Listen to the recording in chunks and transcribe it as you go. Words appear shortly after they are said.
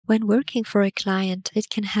When working for a client, it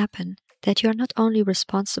can happen that you are not only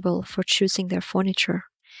responsible for choosing their furniture,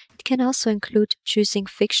 it can also include choosing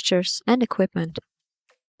fixtures and equipment.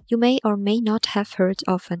 You may or may not have heard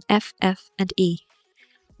of an FF&E.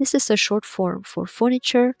 This is a short form for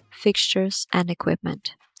furniture, fixtures, and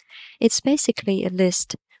equipment. It's basically a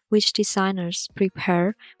list which designers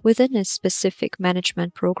prepare within a specific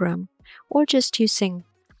management program or just using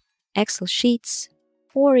Excel sheets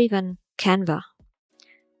or even Canva.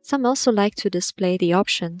 Some also like to display the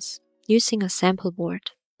options using a sample board.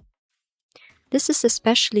 This is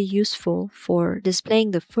especially useful for displaying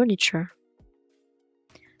the furniture.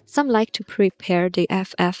 Some like to prepare the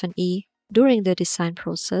FF&E during the design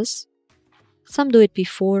process. Some do it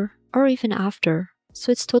before or even after,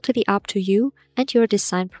 so it's totally up to you and your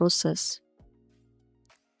design process.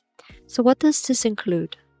 So what does this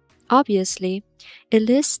include? Obviously, a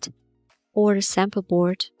list or a sample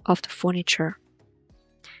board of the furniture.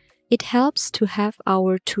 It helps to have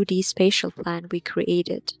our 2D spatial plan we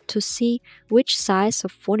created to see which size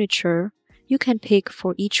of furniture you can pick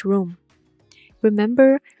for each room.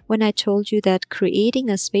 Remember when I told you that creating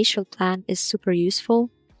a spatial plan is super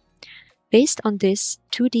useful? Based on this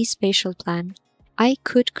 2D spatial plan, I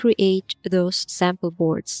could create those sample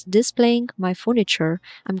boards displaying my furniture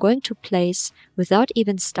I'm going to place without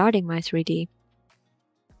even starting my 3D.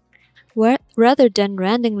 Rather than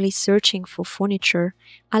randomly searching for furniture,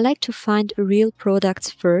 I like to find real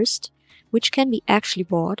products first, which can be actually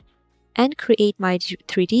bought, and create my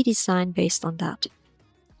 3D design based on that.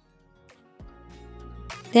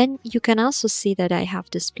 Then you can also see that I have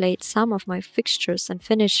displayed some of my fixtures and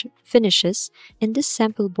finishes in this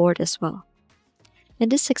sample board as well. In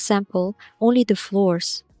this example, only the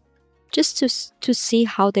floors, just to see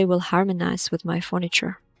how they will harmonize with my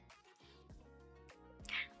furniture.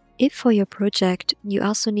 If for your project you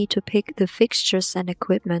also need to pick the fixtures and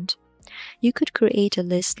equipment, you could create a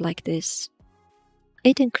list like this.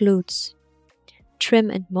 It includes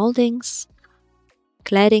trim and moldings,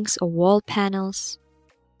 claddings or wall panels,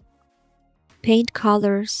 paint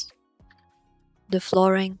colors, the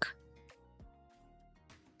flooring,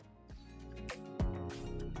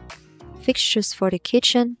 fixtures for the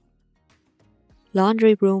kitchen,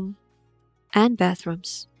 laundry room, and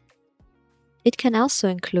bathrooms. It can also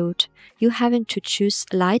include you having to choose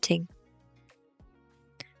lighting.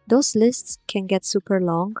 Those lists can get super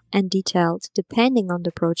long and detailed depending on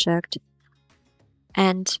the project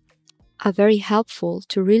and are very helpful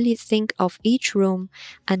to really think of each room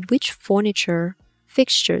and which furniture,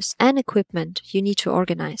 fixtures, and equipment you need to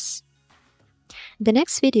organize. In the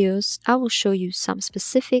next videos, I will show you some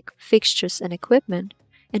specific fixtures and equipment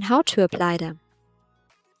and how to apply them.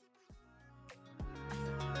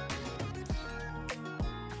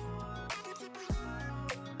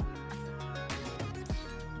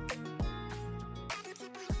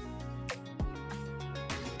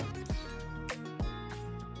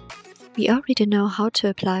 We already know how to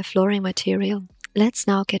apply flooring material. Let's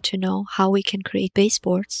now get to know how we can create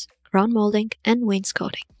baseboards, ground molding, and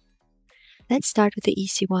wainscoting. Let's start with the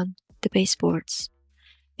easy one, the baseboards.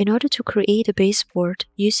 In order to create a baseboard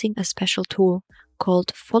using a special tool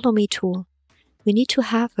called Follow Me tool, we need to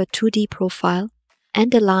have a 2D profile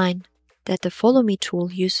and a line that the Follow Me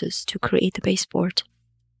tool uses to create the baseboard.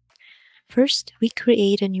 First, we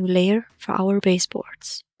create a new layer for our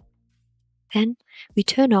baseboards. Then, we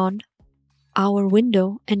turn on our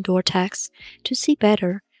window and door tags to see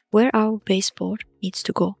better where our baseboard needs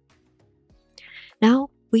to go. Now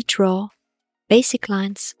we draw basic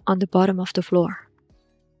lines on the bottom of the floor.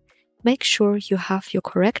 Make sure you have your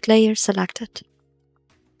correct layer selected.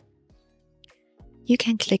 You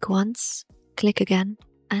can click once, click again,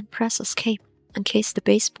 and press Escape in case the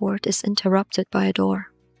baseboard is interrupted by a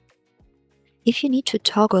door. If you need to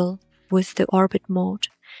toggle with the orbit mode,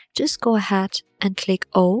 just go ahead and click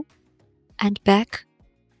O and back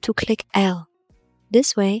to click L.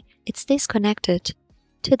 This way, it stays connected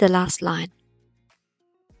to the last line.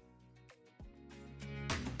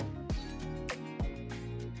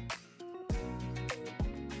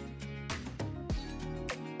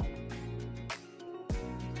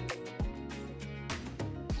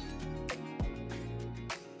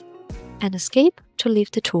 And escape to leave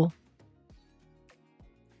the tool.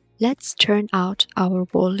 Let's turn out our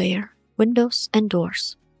wall layer, windows and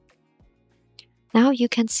doors. Now you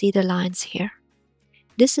can see the lines here.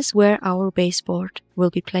 This is where our baseboard will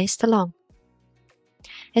be placed along.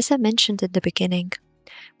 As I mentioned in the beginning,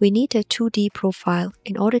 we need a 2D profile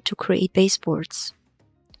in order to create baseboards.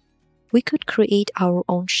 We could create our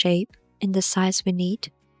own shape in the size we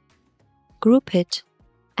need, group it,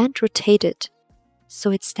 and rotate it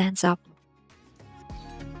so it stands up.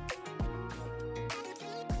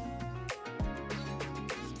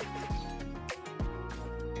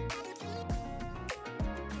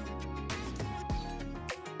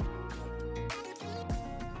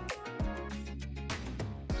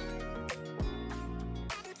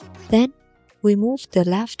 Then we move the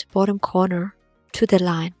left bottom corner to the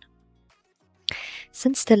line.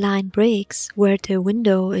 Since the line breaks where the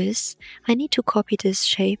window is, I need to copy this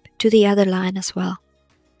shape to the other line as well.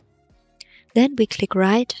 Then we click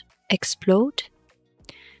right, explode,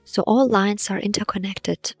 so all lines are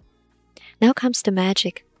interconnected. Now comes the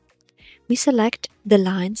magic. We select the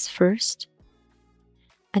lines first,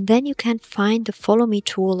 and then you can find the Follow Me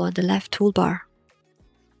tool on the left toolbar.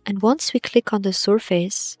 And once we click on the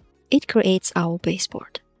surface, it creates our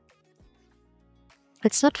baseboard.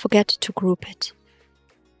 Let's not forget to group it.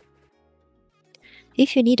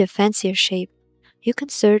 If you need a fancier shape, you can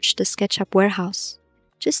search the SketchUp warehouse.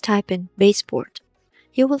 Just type in baseboard.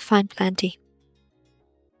 You will find plenty.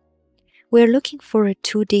 We are looking for a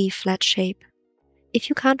 2D flat shape. If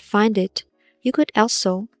you can't find it, you could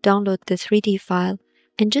also download the 3D file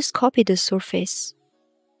and just copy the surface.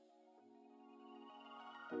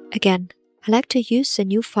 Again, I like to use a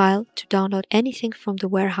new file to download anything from the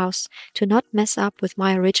warehouse to not mess up with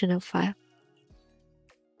my original file.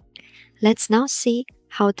 Let's now see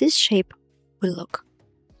how this shape will look.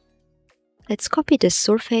 Let's copy this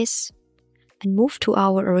surface and move to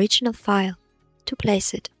our original file to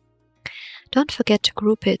place it. Don't forget to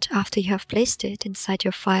group it after you have placed it inside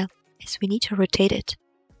your file, as we need to rotate it.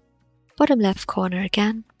 Bottom left corner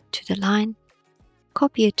again to the line,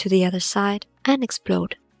 copy it to the other side and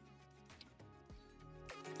explode.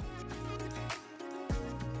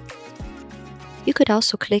 You could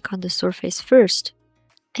also click on the surface first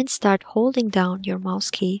and start holding down your mouse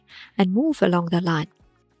key and move along the line.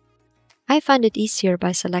 I find it easier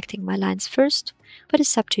by selecting my lines first, but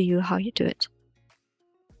it's up to you how you do it.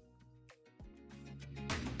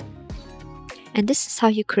 And this is how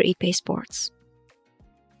you create baseboards.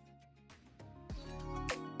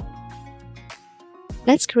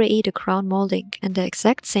 Let's create a crown molding in the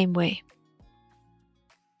exact same way.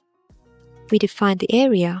 We define the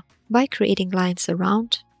area by creating lines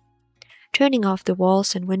around, turning off the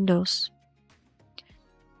walls and windows.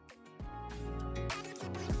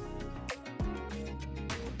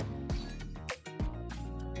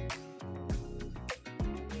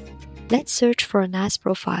 Let's search for a nice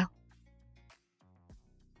profile.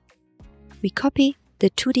 We copy the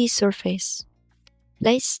 2D surface,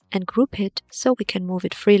 place and group it so we can move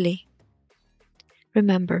it freely.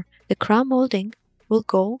 Remember, the crown molding will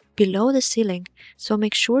go below the ceiling, so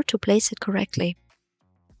make sure to place it correctly.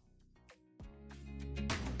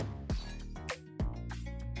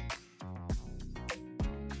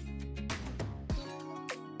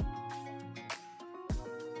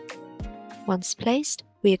 Once placed,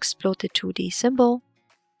 we explode the 2D symbol,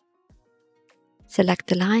 select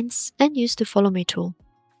the lines and use the Follow Me tool.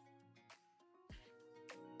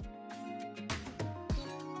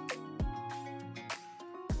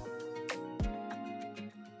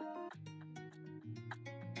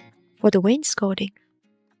 For the wainscoting,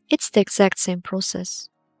 it's the exact same process,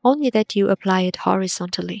 only that you apply it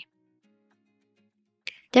horizontally.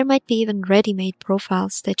 There might be even ready-made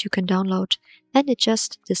profiles that you can download and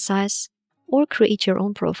adjust the size or create your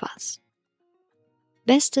own profiles.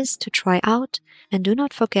 Best is to try out and do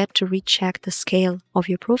not forget to recheck the scale of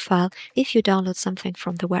your profile if you download something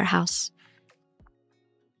from the warehouse.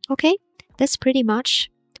 Okay, that's pretty much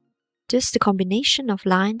just the combination of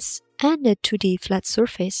lines and a 2D flat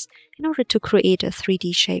surface in order to create a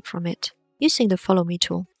 3D shape from it using the Follow Me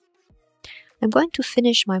tool. I'm going to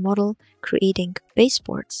finish my model creating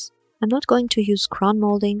baseboards. I'm not going to use crown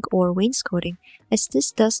molding or wainscoting, as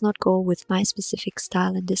this does not go with my specific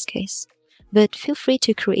style in this case. But feel free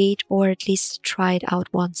to create or at least try it out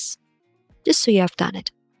once, just so you have done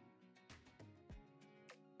it.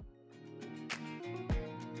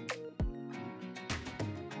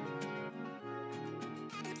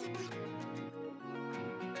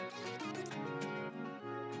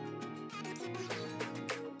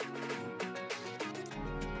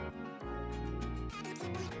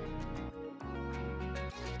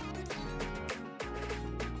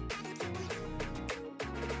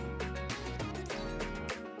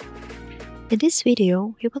 In this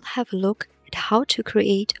video, we will have a look at how to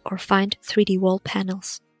create or find 3D wall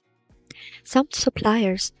panels. Some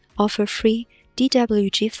suppliers offer free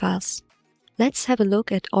DWG files. Let's have a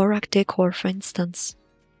look at Aurac Decor, for instance.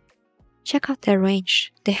 Check out their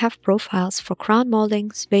range. They have profiles for crown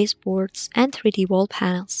moldings, baseboards, and 3D wall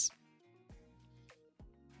panels.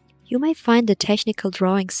 You may find the technical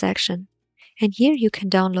drawing section, and here you can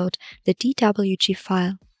download the DWG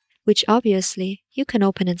file, which obviously you can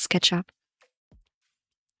open in SketchUp.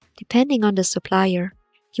 Depending on the supplier,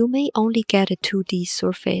 you may only get a 2D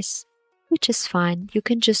surface, which is fine. You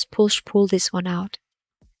can just pull this one out.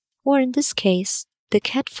 Or in this case, The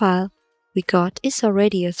CAD file we got is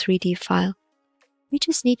already a 3D file. We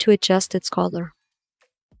just need to adjust its color.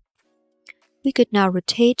 We could now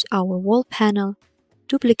rotate our wall panel,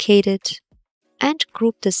 duplicate it, and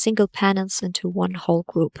group the single panels into one whole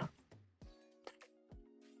group.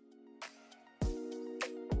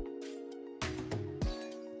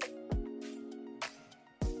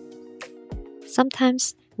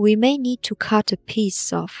 Sometimes we may need to cut a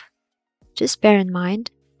piece off. Just bear in mind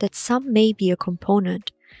that some may be a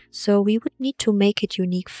component, so we would need to make it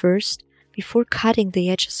unique first before cutting the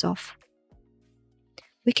edges off.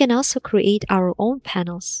 We can also create our own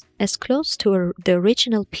panels as close to the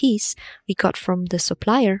original piece we got from the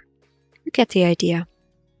supplier. You get the idea.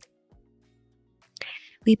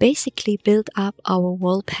 We basically build up our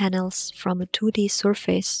wall panels from a 2D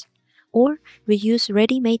surface, or we use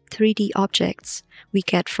ready-made 3D objects we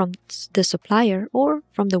get from the supplier or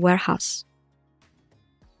from the warehouse.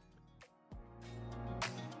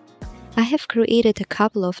 I have created a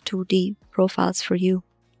couple of 2D profiles for you.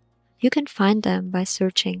 You can find them by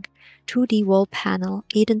searching 2D wall panel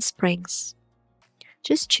Eden Springs.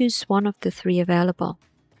 Just choose one of the 3 available.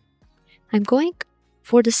 I'm going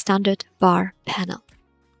for the standard bar panel.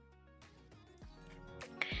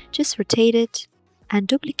 Just rotate it and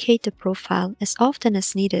duplicate the profile as often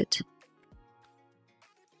as needed.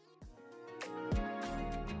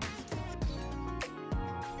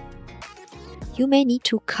 You may need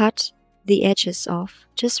to cut the edges off.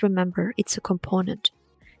 Just remember, it's a component.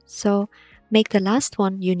 So make the last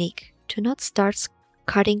one unique. Do not start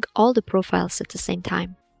cutting all the profiles at the same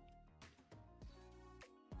time.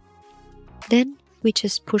 Then we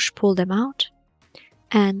just push-pull them out.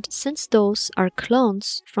 And since those are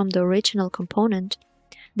clones from the original component,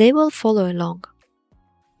 they will follow along.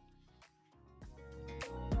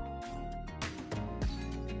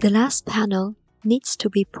 The last panel needs to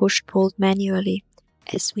be push-pulled manually,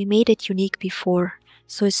 as we made it unique before,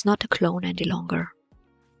 so it's not a clone any longer.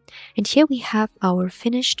 And here we have our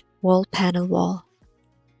finished wall panel wall.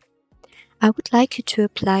 I would like you to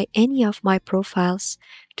apply any of my profiles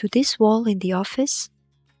to this wall in the office,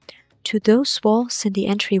 to those walls in the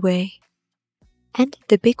entryway, and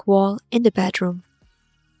the big wall in the bedroom.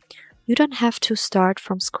 You don't have to start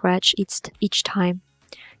from scratch each time.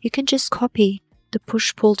 You can just copy the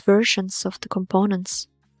push-pulled versions of the components.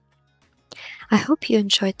 I hope you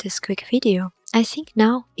enjoyed this quick video. I think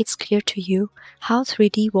now it's clear to you how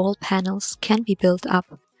 3D wall panels can be built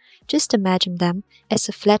up. Just imagine them as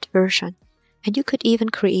a flat version, and you could even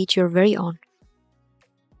create your very own.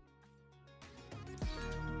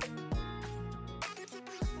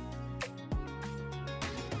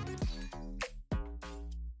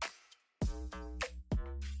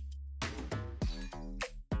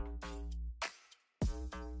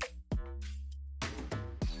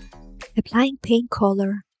 Applying paint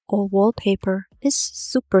color or wallpaper is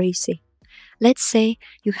super easy. Let's say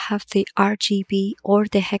you have the RGB or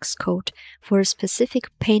the hex code for a specific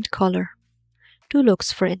paint color.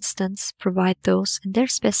 Dulux, for instance, provide those in their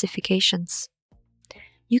specifications.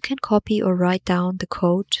 You can copy or write down the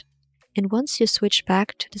code, and once you switch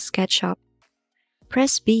back to the SketchUp,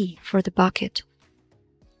 press B for the bucket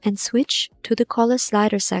and switch to the color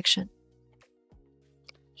slider section.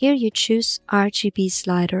 Here you choose RGB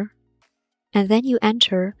slider, and then you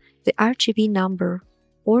enter the RGB number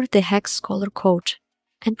or the hex color code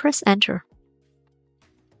and press enter.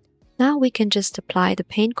 Now we can just apply the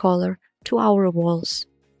paint color to our walls.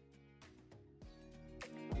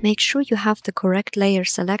 Make sure you have the correct layer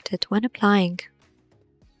selected when applying.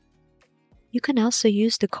 You can also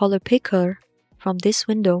use the color picker from this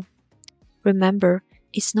window. Remember,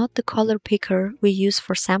 it's not the color picker we use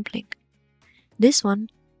for sampling. This one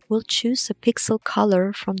will choose a pixel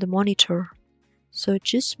color from the monitor. So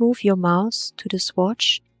just move your mouse to the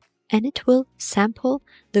swatch and it will sample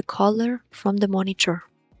the color from the monitor.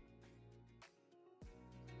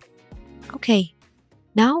 Okay,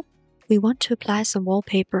 now we want to apply some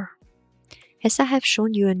wallpaper. As I have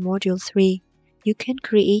shown you in Module 3, you can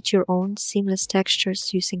create your own seamless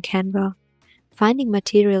textures using Canva, finding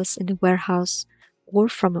materials in the warehouse or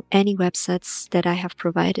from any websites that I have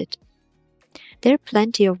provided. There are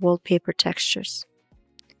plenty of wallpaper textures.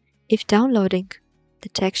 If downloading the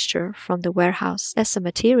texture from the warehouse as a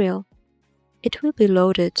material, it will be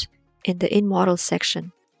loaded in the In Model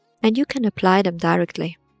section, and you can apply them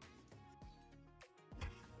directly.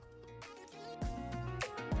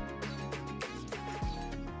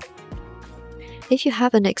 If you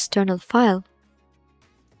have an external file,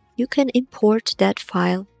 you can import that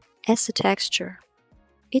file as a texture.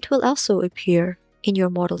 It will also appear in your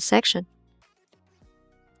model section,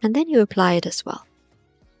 and then you apply it as well.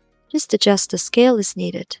 Just adjust the scale as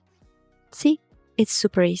needed. See, it's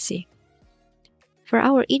super easy. For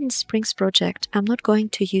our Eden Springs project, I'm not going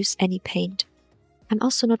to use any paint. I'm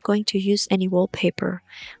also not going to use any wallpaper,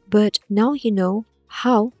 but now you know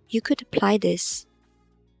how you could apply this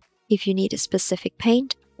if you need a specific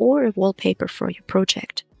paint or a wallpaper for your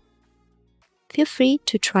project. Feel free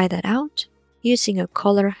to try that out using a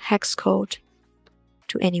color hex code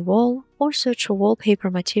to any wall or search for wallpaper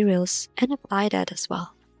materials and apply that as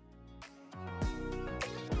well.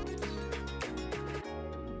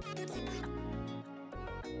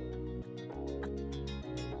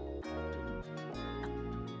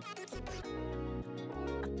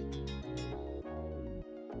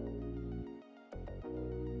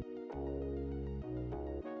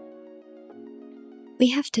 We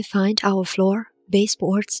have defined our floor,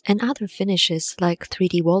 baseboards, and other finishes like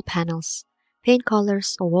 3D wall panels, paint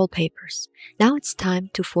colors, or wallpapers. Now it's time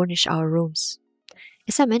to furnish our rooms.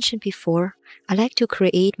 As I mentioned before, I like to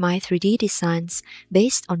create my 3D designs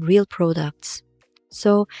based on real products.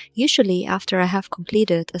 So usually after I have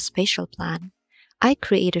completed a spatial plan, I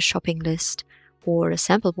create a shopping list or a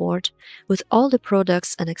sample board with all the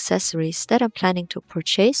products and accessories that I'm planning to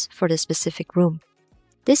purchase for the specific room.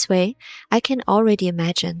 This way, I can already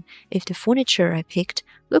imagine if the furniture I picked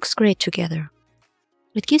looks great together.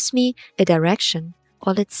 It gives me a direction,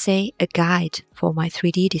 or let's say a guide for my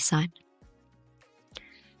 3D design.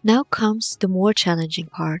 Now comes the more challenging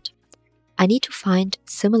part. I need to find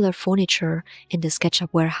similar furniture in the SketchUp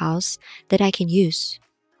warehouse that I can use,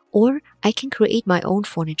 or I can create my own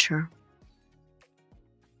furniture.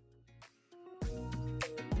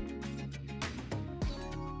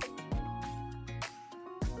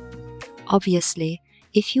 Obviously,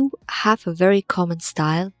 if you have a very common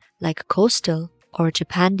style like coastal or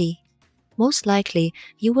Japandi, most likely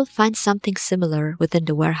you will find something similar within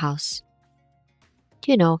the warehouse.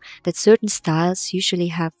 You know that certain styles usually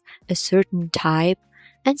have a certain type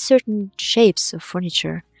and certain shapes of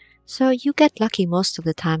furniture, so you get lucky most of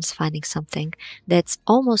the times finding something that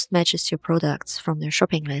almost matches your products from their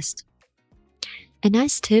shopping list. A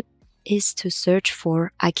nice tip is to search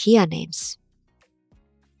for IKEA names.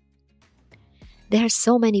 There are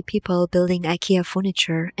so many people building IKEA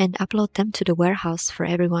furniture and upload them to the warehouse for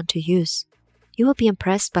everyone to use. You will be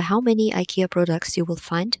impressed by how many IKEA products you will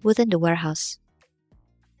find within the warehouse.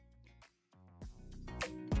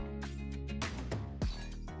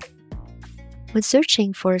 When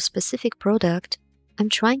searching for a specific product, I'm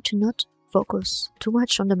trying to not focus too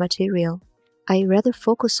much on the material. I rather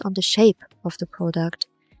focus on the shape of the product,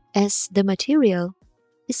 as the material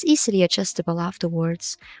is easily adjustable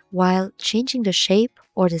afterwards, while changing the shape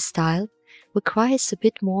or the style requires a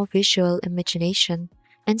bit more visual imagination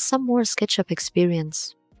and some more SketchUp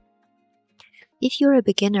experience. If you're a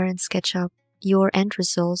beginner in SketchUp, your end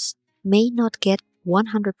results may not get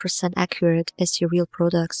 100% accurate as your real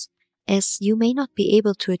products, as you may not be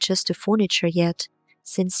able to adjust the furniture yet,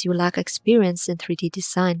 since you lack experience in 3D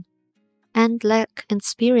design, and lack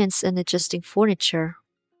experience in adjusting furniture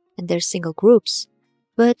and their single groups.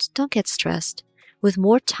 But don't get stressed. With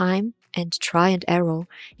more time and try and error,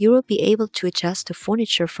 you will be able to adjust the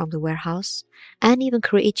furniture from the warehouse and even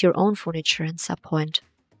create your own furniture at some point.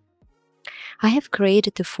 I have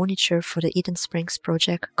created the furniture for the Eden Springs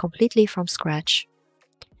project completely from scratch.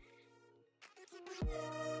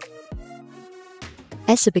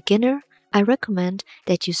 As a beginner, I recommend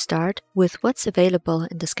that you start with what's available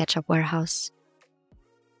in the SketchUp warehouse.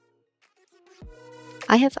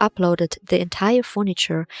 I have uploaded the entire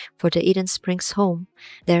furniture for the Eden Springs home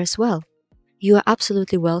there as well. You are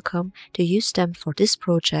absolutely welcome to use them for this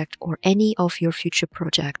project or any of your future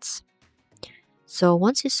projects. So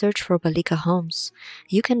once you search for Balika Homes,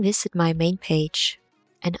 you can visit my main page.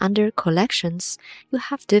 And under Collections, you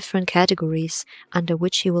have different categories under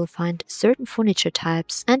which you will find certain furniture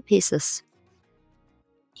types and pieces.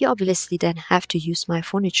 You obviously then have to use my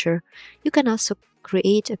furniture. You can also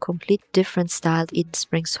create a complete different styled Eden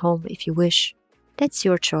Springs home if you wish. That's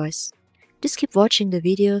your choice. Just keep watching the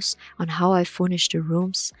videos on how I furnish the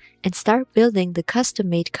rooms and start building the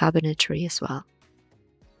custom-made cabinetry as well.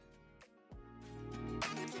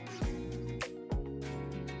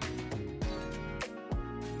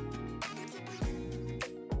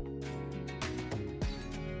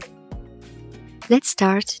 Let's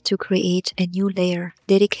start to create a new layer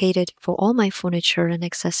dedicated for all my furniture and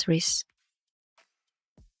accessories.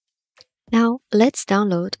 Now let's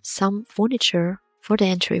download some furniture for the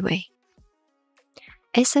entryway.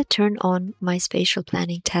 As I turn on my spatial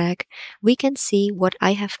planning tag, we can see what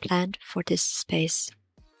I have planned for this space.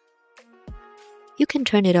 You can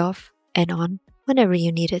turn it off and on whenever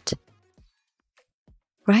you need it.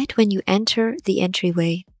 Right when you enter the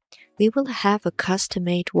entryway, we will have a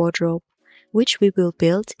custom-made wardrobe, which we will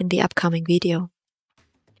build in the upcoming video.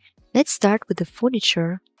 Let's start with the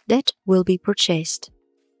furniture that will be purchased.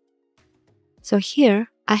 So here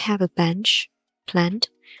I have a bench planned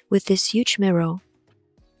with this huge mirror.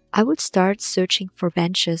 I would start searching for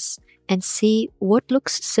benches and see what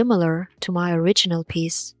looks similar to my original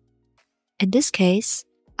piece. In this case,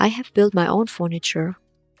 I have built my own furniture,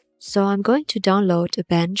 so I'm going to download a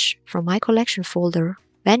bench from my collection folder,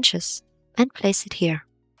 Benches, and place it here.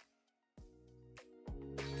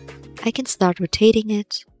 I can start rotating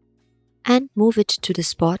it and move it to the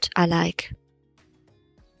spot I like.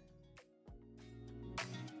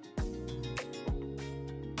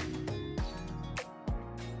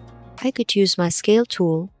 I could use my scale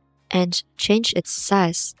tool and change its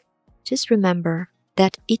size. Just remember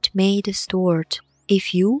that it may distort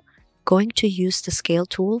if you going to use the scale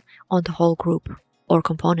tool on the whole group or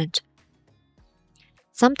component.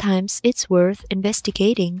 Sometimes it's worth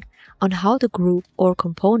investigating on how the group or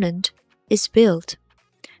component is built,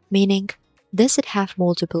 meaning does it have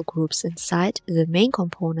multiple groups inside the main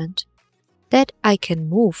component that I can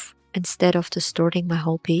move instead of distorting my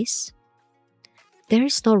whole piece? There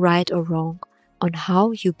is no right or wrong on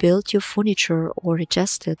how you build your furniture or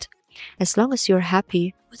adjust it, as long as you're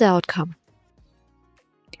happy with the outcome.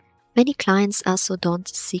 Many clients also don't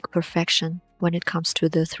seek perfection when it comes to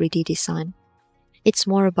the 3D design. It's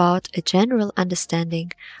more about a general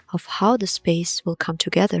understanding of how the space will come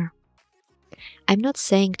together. I'm not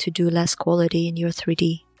saying to do less quality in your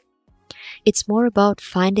 3D. It's more about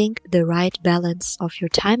finding the right balance of your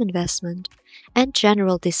time investment and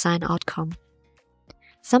general design outcome.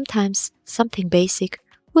 Sometimes something basic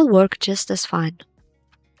will work just as fine.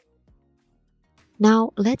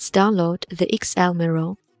 Now let's download the XL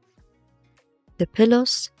mirror, the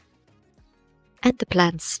pillows, and the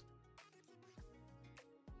plants.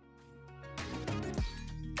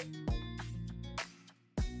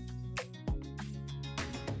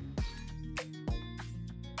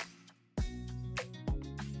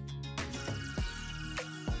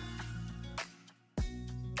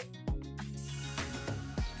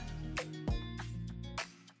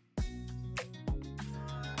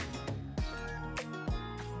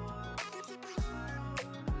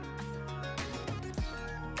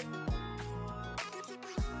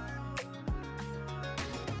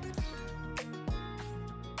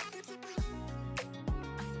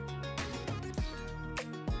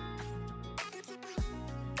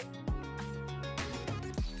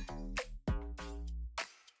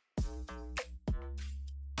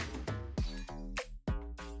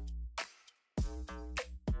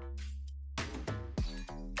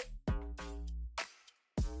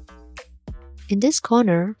 In this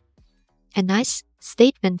corner, a nice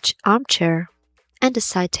statement armchair and a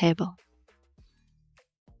side table.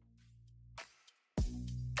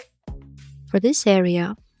 For this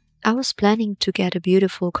area, I was planning to get a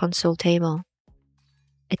beautiful console table,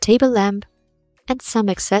 a table lamp, and some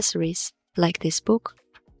accessories like this book,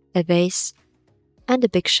 a vase, and a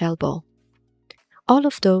big shell bowl. All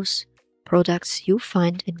of those products you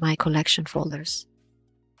find in my collection folders.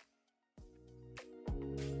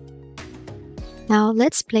 Now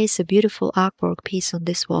let's place a beautiful artwork piece on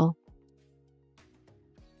this wall.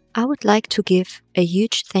 I would like to give a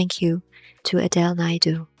huge thank you to Adele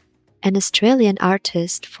Naidu, an Australian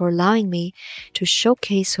artist, for allowing me to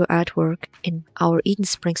showcase her artwork in our Eden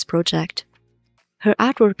Springs project. Her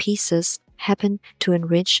artwork pieces happen to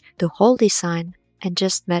enrich the whole design and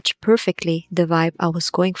just match perfectly the vibe I was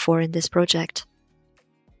going for in this project.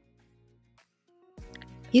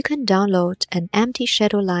 You can download an empty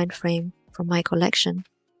shadow line frame from my collection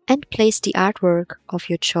and place the artwork of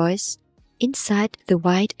your choice inside the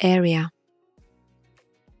white area.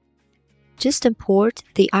 Just import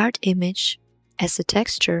the art image as a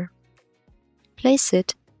texture, place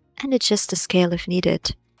it, and adjust the scale if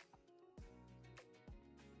needed.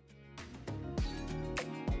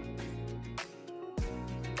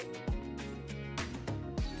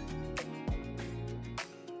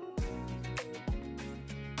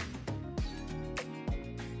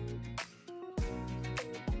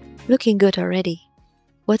 Looking good already.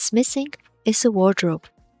 What's missing is a wardrobe.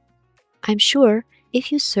 I'm sure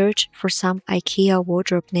if you search for some IKEA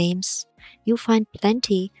wardrobe names, you'll find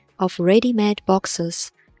plenty of ready-made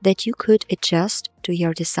boxes that you could adjust to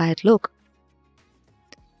your desired look.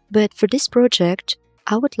 But for this project,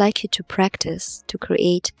 I would like you to practice to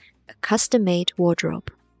create a custom-made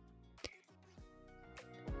wardrobe.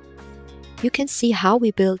 You can see how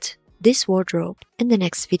we built this wardrobe in the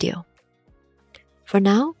next video. For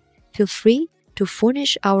now, feel free to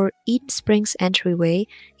furnish our Eden Springs entryway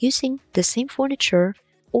using the same furniture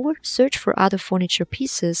or search for other furniture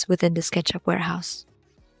pieces within the SketchUp warehouse.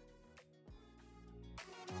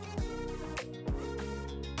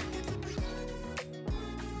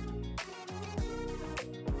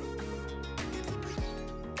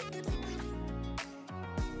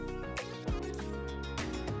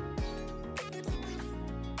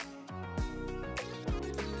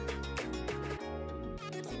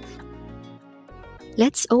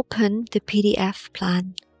 Let's open the PDF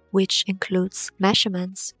plan, which includes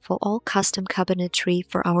measurements for all custom cabinetry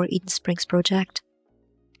for our Eden Springs project.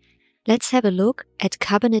 Let's have a look at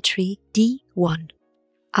Cabinetry D1,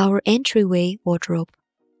 our entryway wardrobe.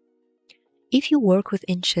 If you work with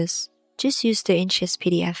inches, just use the inches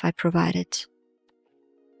PDF I provided.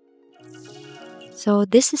 So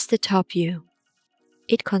this is the top view.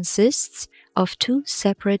 It consists of 2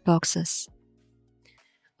 separate boxes.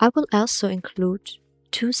 I will also include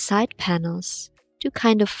 2 side panels to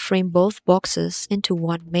kind of frame both boxes into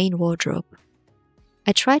one main wardrobe.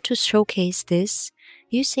 I tried to showcase this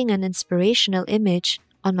using an inspirational image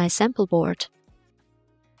on my sample board.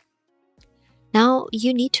 Now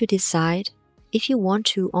you need to decide if you want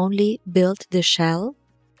to only build the shell,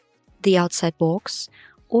 the outside box,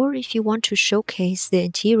 or if you want to showcase the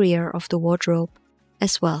interior of the wardrobe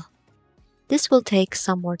as well. This will take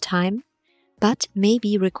some more time, but may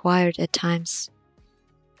be required at times.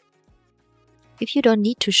 If you don't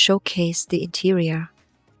need to showcase the interior,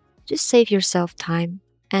 just save yourself time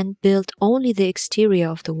and build only the exterior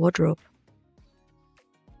of the wardrobe.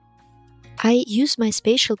 I use my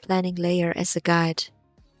spatial planning layer as a guide,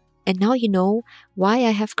 and now you know why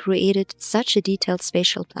I have created such a detailed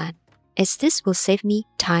spatial plan, as this will save me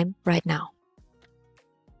time right now.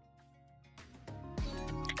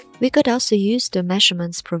 We could also use the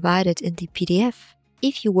measurements provided in the PDF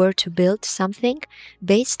if you were to build something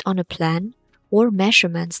based on a plan or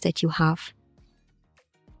measurements that you have.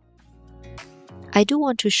 I do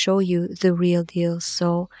want to show you the real deal,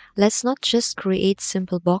 so let's not just create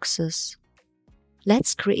simple boxes.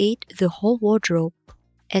 Let's create the whole wardrobe,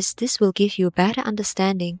 as this will give you a better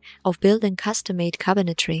understanding of building custom-made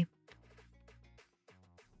cabinetry.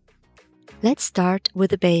 Let's start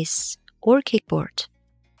with the base or kickboard.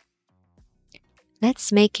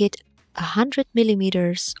 Let's make it 100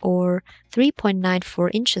 millimeters or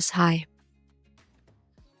 3.94 inches high.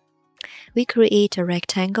 We create a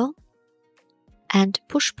rectangle and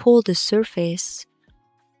push-pull the surface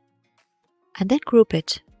and then group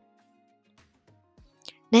it.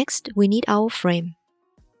 Next, we need our frame.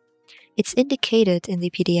 It's indicated in the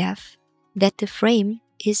PDF that the frame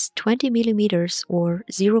is 20 millimeters or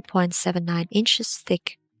 0.79 inches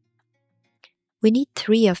thick. We need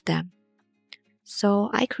 3 of them. So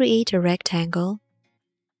I create a rectangle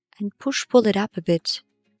and push-pull it up a bit.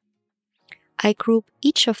 I group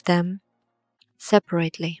each of them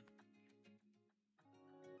separately.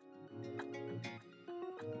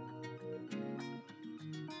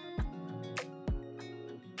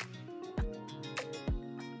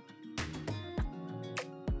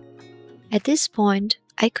 At this point,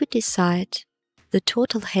 I could decide the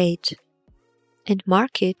total height and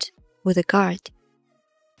mark it with a guard.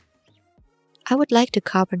 I would like the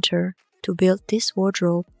carpenter to build this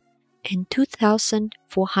wardrobe in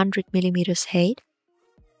 2400 millimeters height,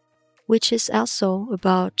 which is also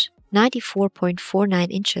about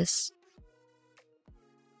 94.49 inches.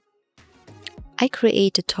 I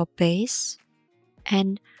create a top base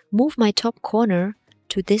and move my top corner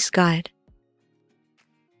to this guide.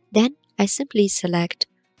 Then I simply select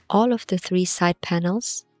all of the 3 side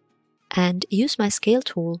panels and use my scale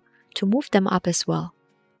tool to move them up as well.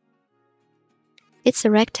 It's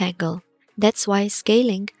a rectangle, that's why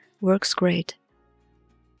scaling works great.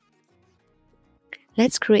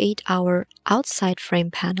 Let's create our outside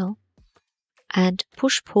frame panel and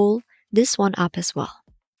push-pull this one up as well.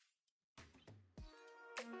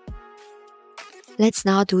 Let's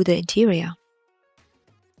now do the interior.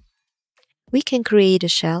 We can create a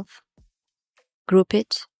shelf, group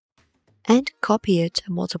it, and copy it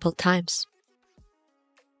multiple times.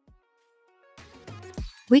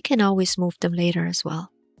 We can always move them later as well,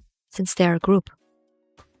 since they are a group.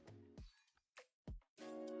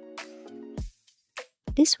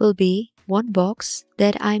 This will be one box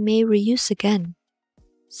that I may reuse again.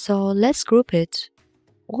 So let's group it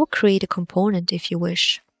or create a component if you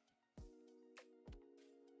wish.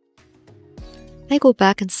 I go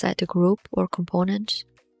back inside the group or component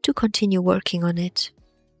to continue working on it.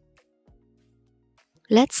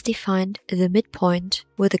 Let's define the midpoint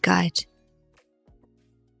with a guide.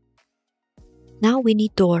 Now we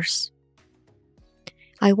need doors.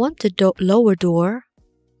 I want the lower door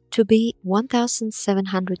to be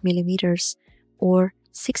 1700 millimeters or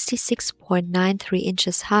 66.93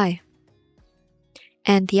 inches high.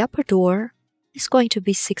 And the upper door is going to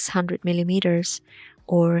be 600 millimeters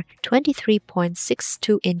or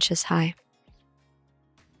 23.62 inches high.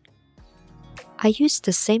 I used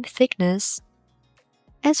the same thickness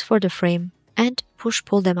as for the frame and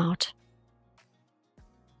push-pull them out.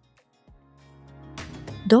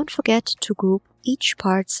 Don't forget to group each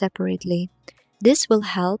part separately. This will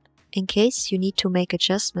help in case you need to make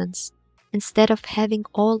adjustments instead of having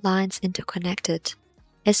all lines interconnected,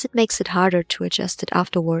 as it makes it harder to adjust it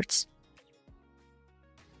afterwards.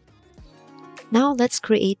 Now let's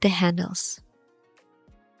create the handles.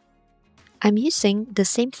 I'm using the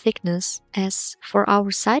same thickness as for our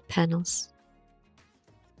side panels.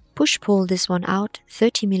 Push-pull this one out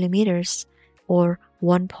 30 millimeters or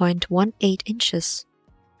 1.18 inches.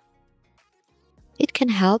 It can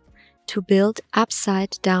help to build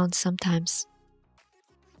upside down sometimes.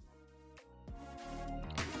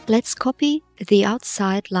 Let's copy the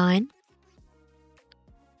outside line.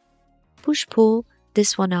 Push-pull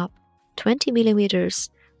this one up 20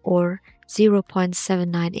 millimeters or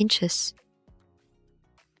 0.79 inches.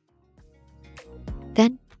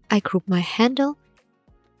 Then I group my handle,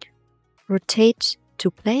 rotate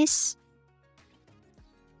to place,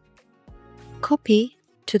 copy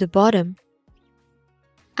to the bottom,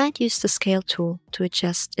 and use the scale tool to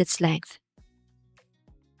adjust its length.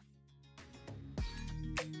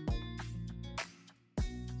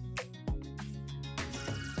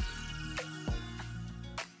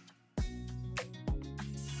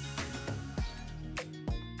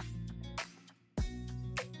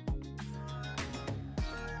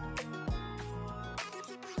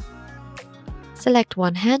 Select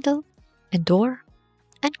one handle and door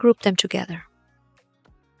and group them together.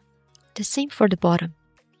 The same for the bottom.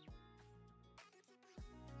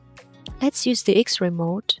 Let's use the X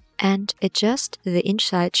remote and adjust the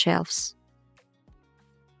inside shelves.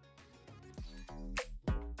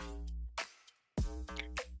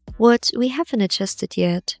 What we haven't adjusted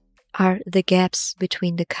yet are the gaps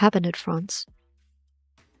between the cabinet fronts.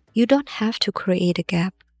 You don't have to create a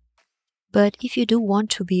gap, but if you do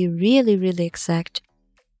want to be really exact,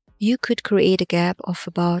 you could create a gap of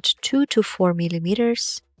about 2 to 4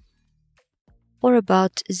 millimeters or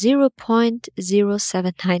about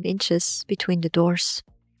 0.079 inches between the doors.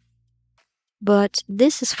 But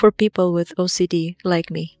this is for people with OCD like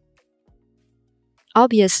me.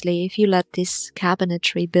 Obviously, if you let this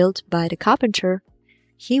cabinetry built by the carpenter,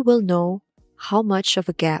 he will know how much of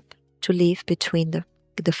a gap to leave between the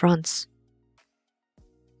fronts.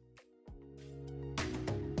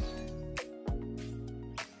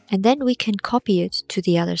 And then we can copy it to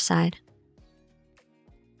the other side.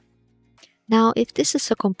 Now, if this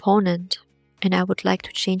is a component and I would like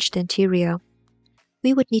to change the interior,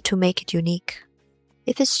 we would need to make it unique.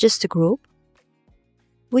 If it's just a group,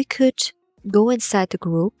 we could go inside the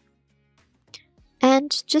group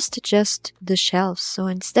and just adjust the shelves. So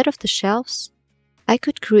instead of the shelves, I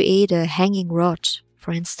could create a hanging rod,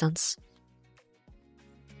 for instance.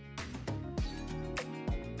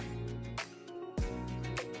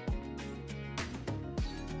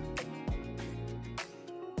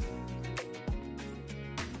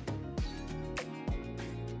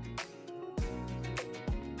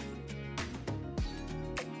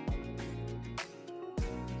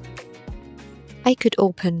 I could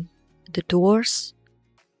open the doors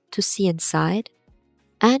to see inside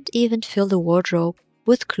and even fill the wardrobe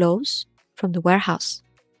with clothes from the warehouse.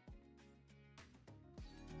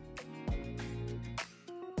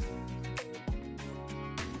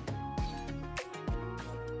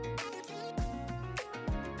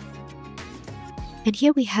 And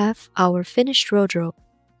here we have our finished wardrobe.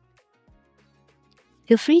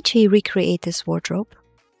 Feel free to recreate this wardrobe.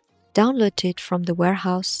 Download it from the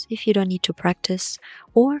warehouse if you don't need to practice,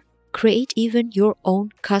 or create even your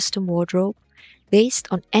own custom wardrobe based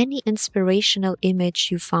on any inspirational image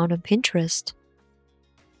you found on Pinterest.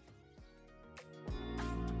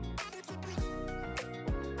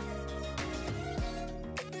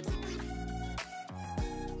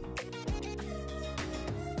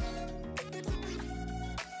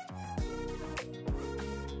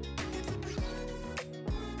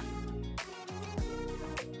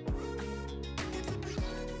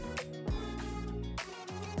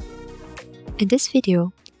 In this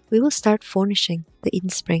video, we will start furnishing the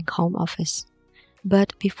Eden Spring home office.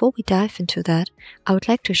 But before we dive into that, I would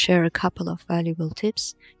like to share a couple of valuable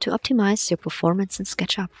tips to optimize your performance in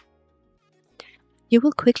SketchUp. You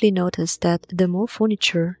will quickly notice that the more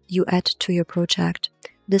furniture you add to your project,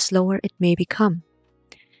 the slower it may become.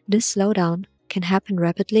 This slowdown can happen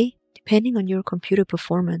rapidly depending on your computer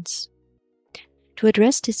performance. To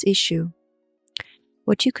address this issue,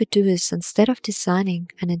 what you could do is, instead of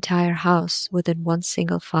designing an entire house within one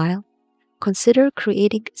single file, consider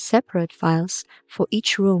creating separate files for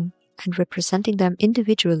each room and representing them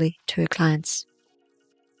individually to your clients.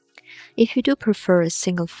 If you do prefer a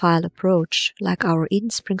single file approach, like our Eden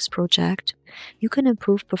Springs project, you can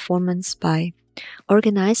improve performance by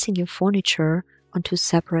organizing your furniture onto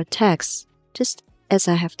separate tags, just as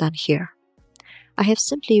I have done here. I have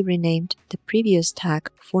simply renamed the previous tag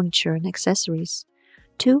Furniture and Accessories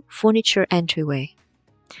to Furniture Entryway.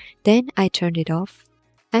 Then I turned it off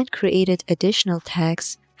and created additional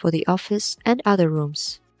tags for the office and other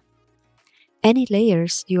rooms. Any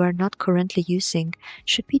layers you are not currently using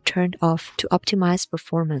should be turned off to optimize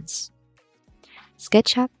performance.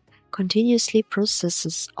 SketchUp continuously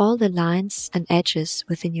processes all the lines and edges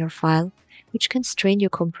within your file, which can strain your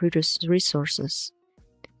computer's resources.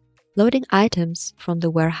 Loading items from the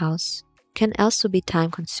warehouse can also be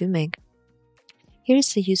time-consuming. Here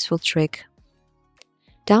is a useful trick.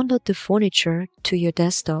 Download the furniture to your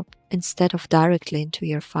desktop instead of directly into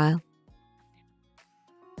your file.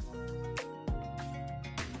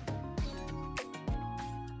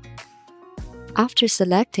 After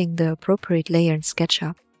selecting the appropriate layer in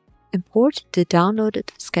SketchUp, import the downloaded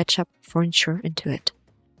SketchUp furniture into it.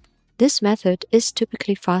 This method is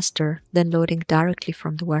typically faster than loading directly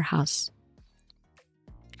from the warehouse.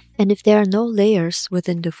 And if there are no layers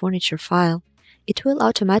within the furniture file, it will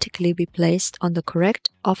automatically be placed on the correct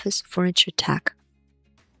Office Furniture tag.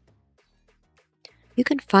 You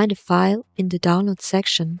can find a file in the Download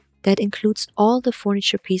section that includes all the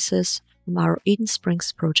furniture pieces from our Eden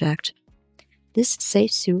Springs project. This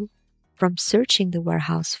saves you from searching the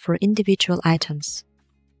warehouse for individual items.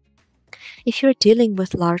 If you're dealing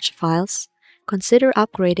with large files, consider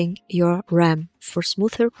upgrading your RAM for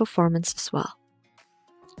smoother performance as well.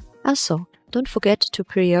 Also, don't forget to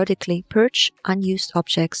periodically purge unused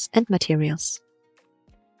objects and materials.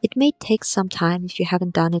 It may take some time if you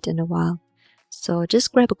haven't done it in a while, so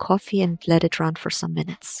just grab a coffee and let it run for some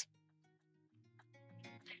minutes.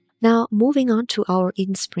 Now, moving on to our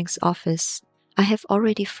Eden Springs office, I have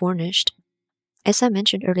already furnished. As I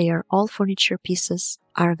mentioned earlier, all furniture pieces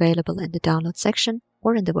are available in the download section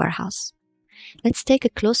or in the warehouse. Let's take a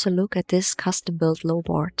closer look at this custom-built low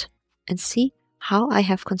board and see how I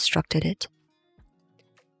have constructed it.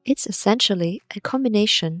 It's essentially a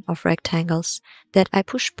combination of rectangles that I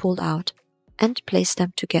push-pulled out and placed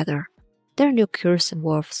them together. There are no cures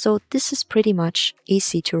involved, so this is pretty much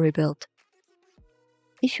easy to rebuild.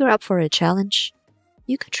 If you're up for a challenge,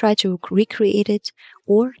 you could try to recreate it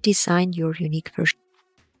or design your unique version.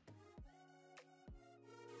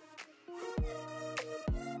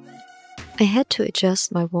 I had to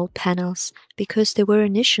adjust my wall panels because they were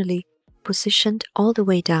initially positioned all the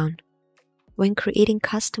way down. When creating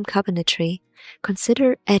custom cabinetry,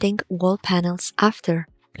 consider adding wall panels after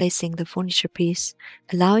placing the furniture piece,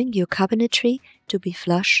 allowing your cabinetry to be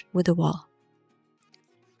flush with the wall.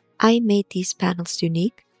 I made these panels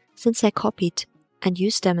unique since I copied and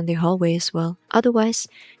used them in the hallway as well, otherwise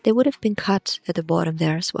they would have been cut at the bottom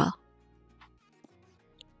there as well.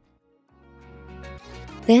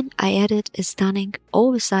 Then I added a stunning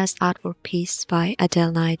oversized artwork piece by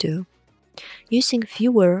Adele Naidu. Using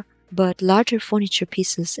fewer but larger furniture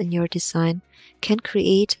pieces in your design can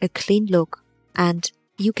create a clean look, and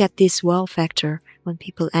you get this wow factor when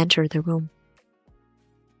people enter the room.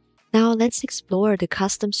 Now let's explore the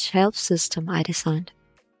custom shelf system I designed.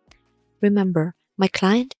 Remember, my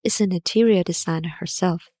client is an interior designer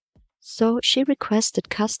herself, so she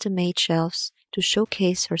requested custom-made shelves to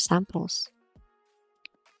showcase her samples.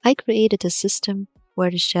 I created a system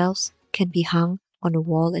where the shelves can be hung on a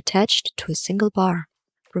wall attached to a single bar,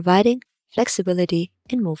 providing flexibility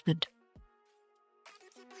in movement.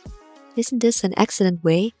 Isn't this an excellent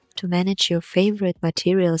way to manage your favorite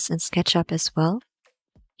materials in SketchUp as well?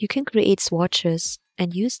 You can create swatches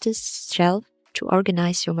and use this shelf to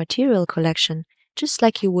organize your material collection just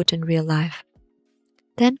like you would in real life.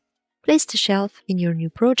 Then, place the shelf in your new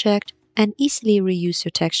project and easily reuse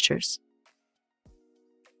your textures.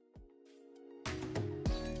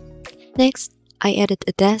 Next, I added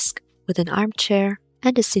a desk with an armchair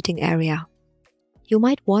and a sitting area. You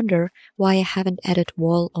might wonder why I haven't added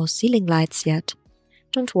wall or ceiling lights yet.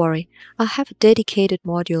 Don't worry, I'll have a dedicated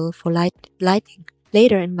module for lighting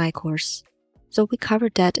later in my course, so we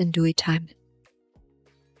covered that in due time.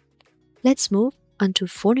 Let's move on to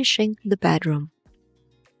furnishing the bedroom.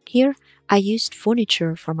 Here, I used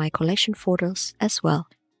furniture from my collection photos as well.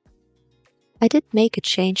 I did make a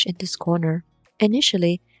change in this corner.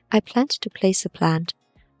 Initially, I planned to place a plant,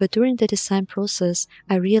 but during the design process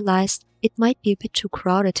I realized it might be a bit too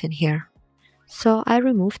crowded in here. So I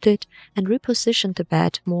removed it and repositioned the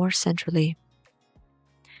bed more centrally.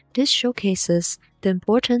 This showcases the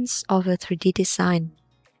importance of a 3D design.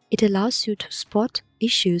 It allows you to spot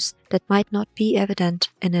issues that might not be evident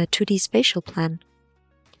in a 2D spatial plan.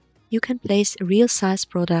 You can place real-size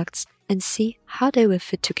products and see how they will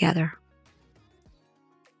fit together.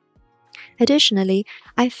 Additionally,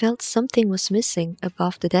 I felt something was missing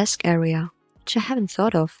above the desk area, which I haven't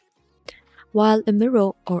thought of. While a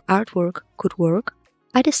mirror or artwork could work,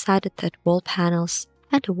 I decided that wall panels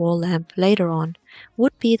and a wall lamp later on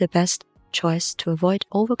would be the best choice to avoid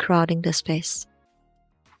overcrowding the space.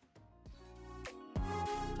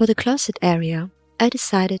 For the closet area, I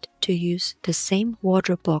decided to use the same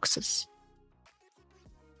wardrobe boxes.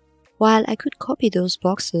 While I could copy those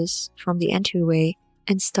boxes from the entryway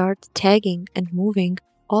and start tagging and moving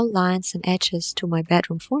all lines and edges to my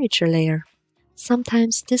bedroom furniture layer,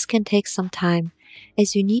 sometimes this can take some time,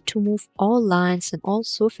 as you need to move all lines and all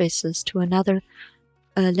surfaces to another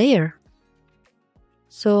layer.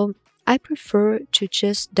 So I prefer to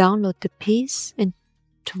just download the piece into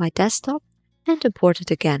my desktop and import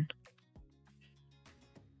it again.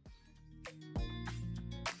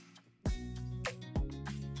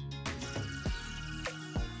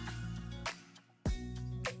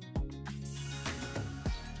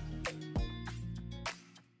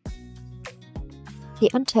 The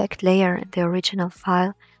untagged layer in the original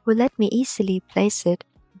file will let me easily place it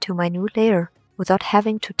into my new layer without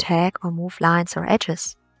having to tag or move lines or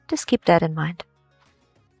edges. Just keep that in mind.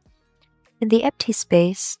 In the empty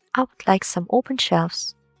space, I would like some open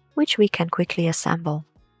shelves, which we can quickly assemble.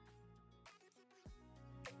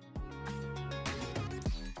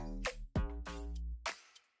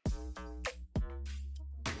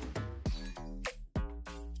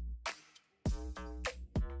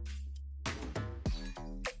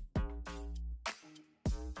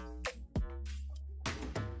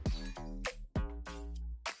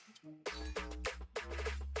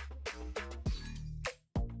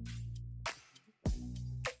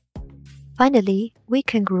 Finally, we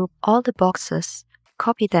can group all the boxes,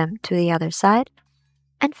 copy them to the other side,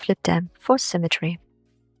 and flip them for symmetry.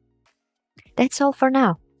 That's all for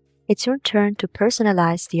now. It's your turn to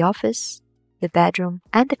personalize the office, the bedroom,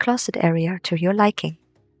 and the closet area to your liking.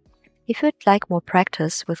 If you'd like more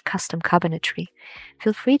practice with custom cabinetry,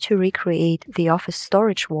 feel free to recreate the office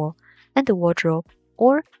storage wall and the wardrobe,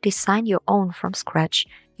 or design your own from scratch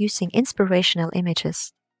using inspirational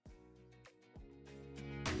images.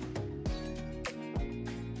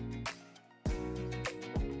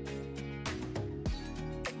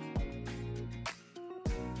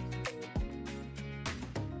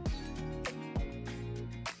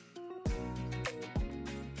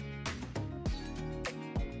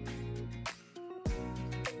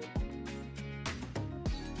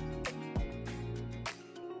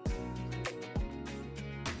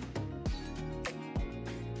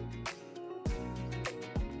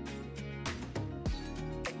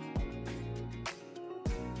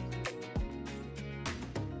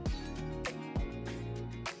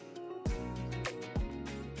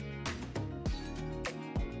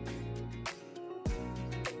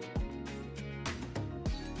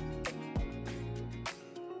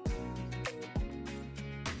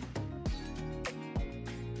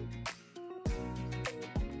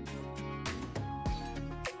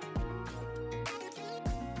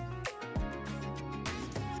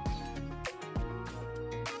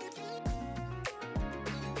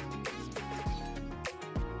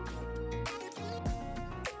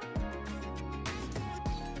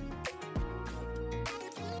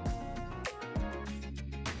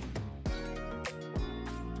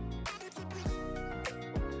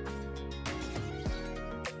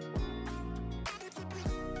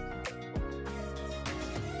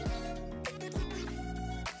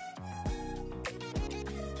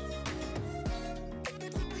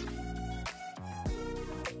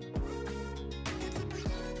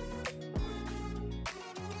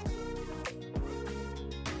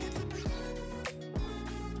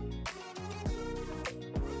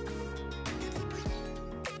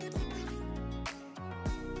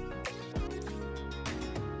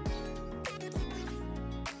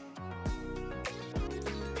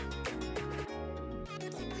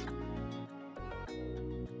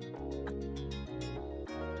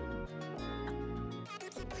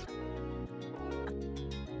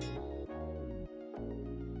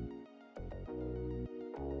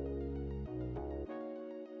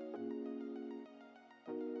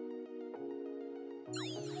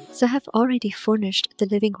 So I have already furnished the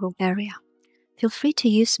living room area. Feel free to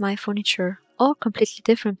use my furniture or completely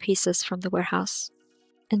different pieces from the warehouse.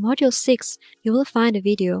 In Module 6, you will find a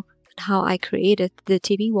video on how I created the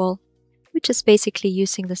TV wall, which is basically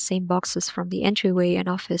using the same boxes from the entryway and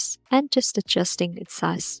office and just adjusting its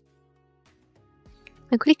size.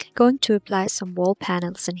 I'm quickly going to apply some wall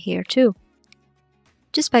panels in here too,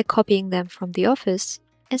 just by copying them from the office,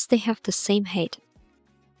 as they have the same height.